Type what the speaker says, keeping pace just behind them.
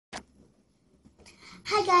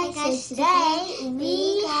Hi guys, so today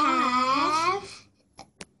we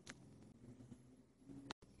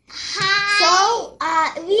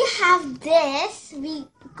have this. We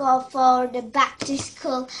go for the back to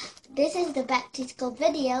school. This is the back to school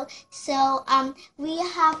video. So we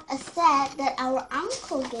have a set that our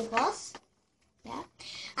uncle gave us. Yeah.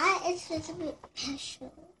 It's a little bit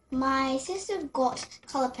special. My sister got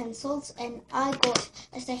color pencils and I got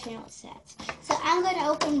a section note set. So I'm going to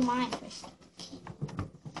open mine first.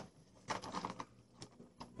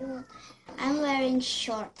 I'm wearing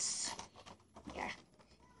shorts. Yeah.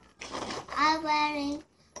 I'm wearing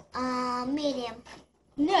medium.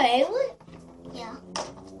 No. Yeah.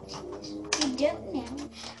 You don't know.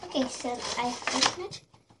 Okay, so I open it.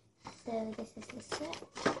 So this is the set.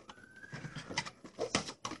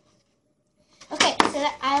 Okay, so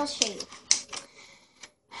I'll show you.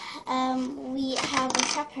 We have a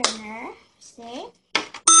sharpener. See?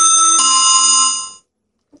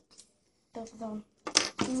 Both of them.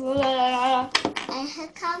 I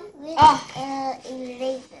have come with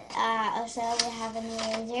eraser. Also we have an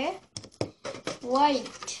eraser,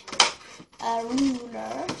 white, a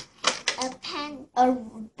ruler, A pen, a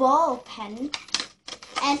ball pen,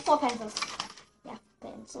 and 4 pencils. Yeah,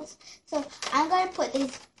 pencils. So I'm going to put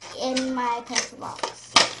these in my pencil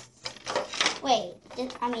box. Wait,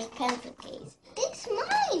 pencil case. It's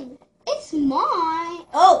mine. It's mine.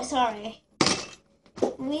 Oh, sorry.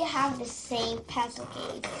 We have the same pencil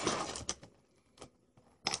case.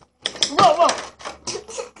 Whoa.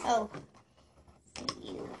 Oh.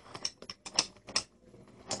 You.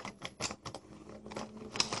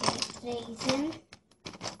 Reason.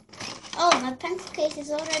 Oh, my pencil case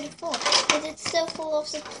is already full because it's so full of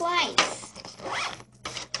supplies.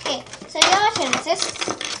 Okay, so your turn, sis.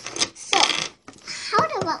 So, how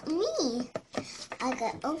about me? I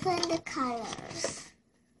can open the colors.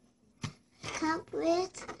 Come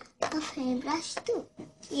with a paintbrush too.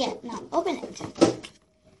 Yeah, now open it.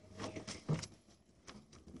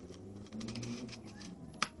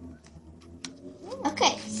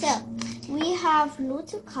 Okay, so we have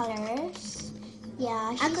lots of colors.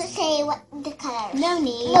 Yeah, I could say what the colors. no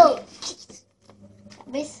need. No.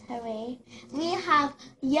 This hurry. We have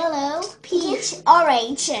yellow, peach,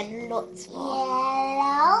 orange, and lots more.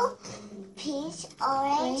 Yellow, peach,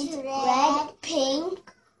 orange, red,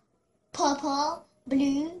 pink, purple,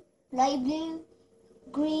 blue, light blue,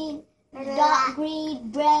 green, dark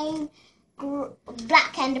green, brown,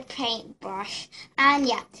 black, and the paintbrush. And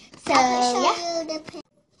yeah, so I can show yeah. you the paint.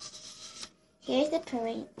 Here's the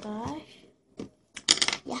paintbrush.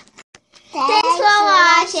 Yeah. Thanks for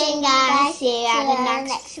watching, guys. See you at the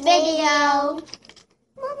next video.